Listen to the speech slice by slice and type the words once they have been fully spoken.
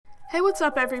Hey, what's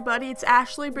up everybody? It's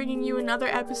Ashley bringing you another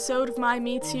episode of My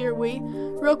Me to Your We.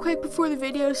 Real quick before the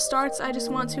video starts, I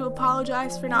just want to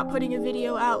apologize for not putting a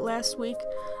video out last week.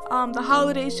 The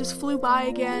holidays just flew by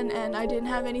again and I didn't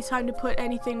have any time to put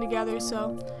anything together,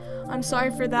 so I'm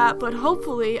sorry for that, but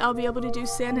hopefully I'll be able to do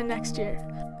Santa next year.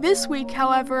 This week,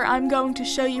 however, I'm going to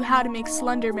show you how to make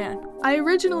Slender Man. I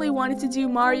originally wanted to do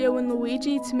Mario and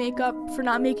Luigi to make up for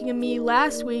not making a me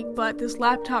last week, but this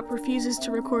laptop refuses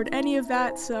to record any of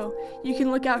that, so you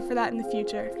can look out for that in the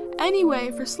future.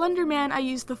 Anyway, for Slender Man, I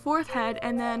used the fourth head,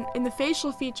 and then in the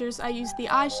facial features, I used the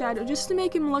eyeshadow just to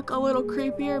make him look a little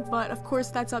creepier, but of course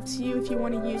that's up to you if you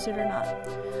want to use it or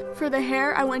not. For the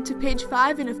hair, I went to page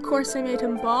 5, and of course I made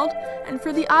him bald, and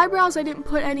for the eyebrows, I didn't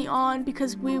put any on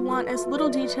because we want as little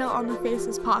detail on the face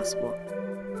as possible.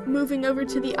 Moving over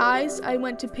to the eyes, I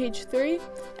went to page 3,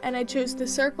 and I chose the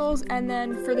circles, and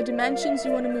then for the dimensions,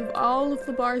 you want to move all of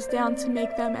the bars down to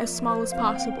make them as small as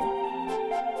possible.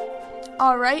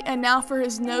 Alright, and now for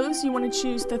his nose, you want to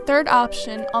choose the third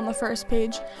option on the first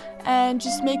page, and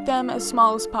just make them as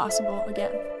small as possible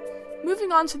again.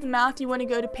 Moving on to the mouth, you want to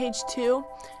go to page 2,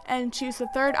 and choose the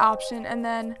third option, and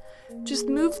then just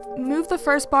move the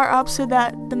first bar up so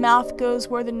that the mouth goes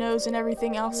where the nose and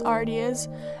everything else already is,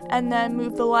 and then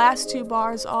move the last 2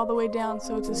 bars all the way down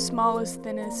so it's as small as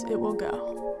thin as it will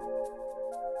go.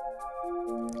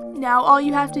 Now all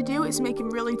you have to do is make him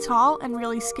really tall and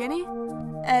really skinny,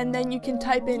 and then you can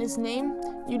type in his name.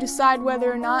 You decide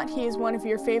whether or not he is one of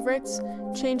your favorites,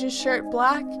 change his shirt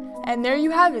black, and there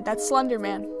you have it, that's Slender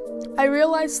Man. I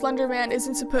realize Slender Man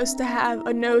isn't supposed to have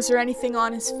a nose or anything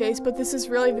on his face, but this is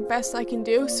really the best I can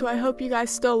do, so I hope you guys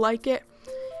still like it.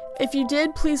 If you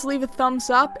did, please leave a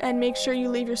thumbs up, and make sure you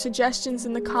leave your suggestions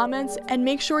in the comments, and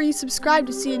make sure you subscribe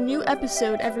to see a new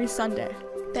episode every Sunday.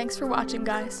 Thanks for watching,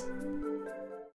 guys.